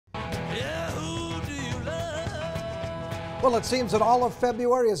Well, it seems that all of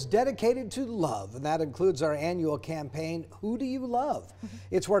February is dedicated to love, and that includes our annual campaign, Who Do You Love?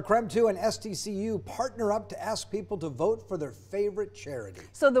 It's where KREM 2 and STCU partner up to ask people to vote for their favorite charity.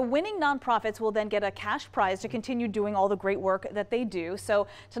 So the winning nonprofits will then get a cash prize to continue doing all the great work that they do. So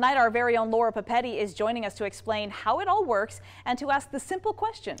tonight, our very own Laura Papetti is joining us to explain how it all works and to ask the simple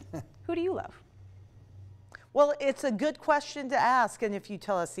question, who do you love? Well, it's a good question to ask, and if you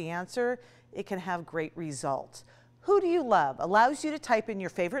tell us the answer, it can have great results. Who do you love allows you to type in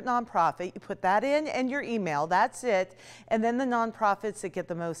your favorite nonprofit. You put that in and your email, that's it. And then the nonprofits that get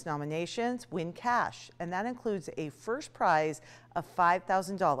the most nominations win cash. And that includes a first prize of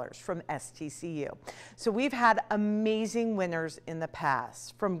 $5,000 from STCU. So we've had amazing winners in the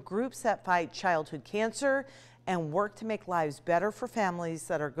past, from groups that fight childhood cancer and work to make lives better for families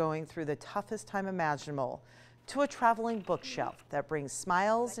that are going through the toughest time imaginable, to a traveling bookshelf that brings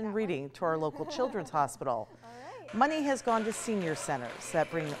smiles and reading to our local children's hospital. Money has gone to senior centers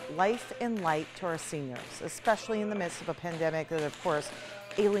that bring life and light to our seniors, especially in the midst of a pandemic that, of course,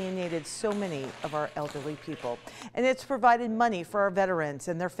 alienated so many of our elderly people. And it's provided money for our veterans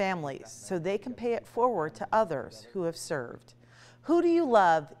and their families so they can pay it forward to others who have served. Who do you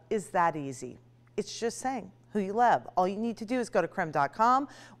love is that easy. It's just saying who you love. All you need to do is go to krem.com.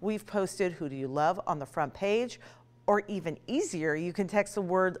 We've posted Who Do You Love on the front page. Or even easier, you can text the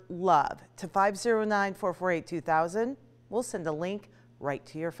word love to 509-448-2000. We'll send a link right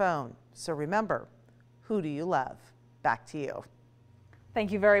to your phone. So remember, who do you love? Back to you.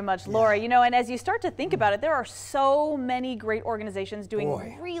 Thank you very much, Laura. You know, and as you start to think about it, there are so many great organizations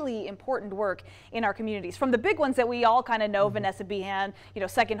doing really important work in our communities. From the big ones that we all kind of know, Vanessa Behan, you know,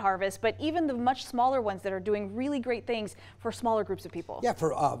 Second Harvest, but even the much smaller ones that are doing really great things for smaller groups of people. Yeah,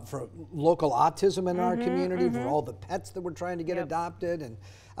 for local autism in our community, for all the pets that we're trying to get adopted,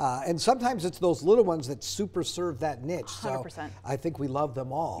 and sometimes it's those little ones that super serve that niche. 100%. So I think we love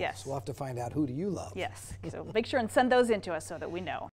them all. Yes. So we'll have to find out, who do you love? Yes. So make sure and send those in to us so that we know.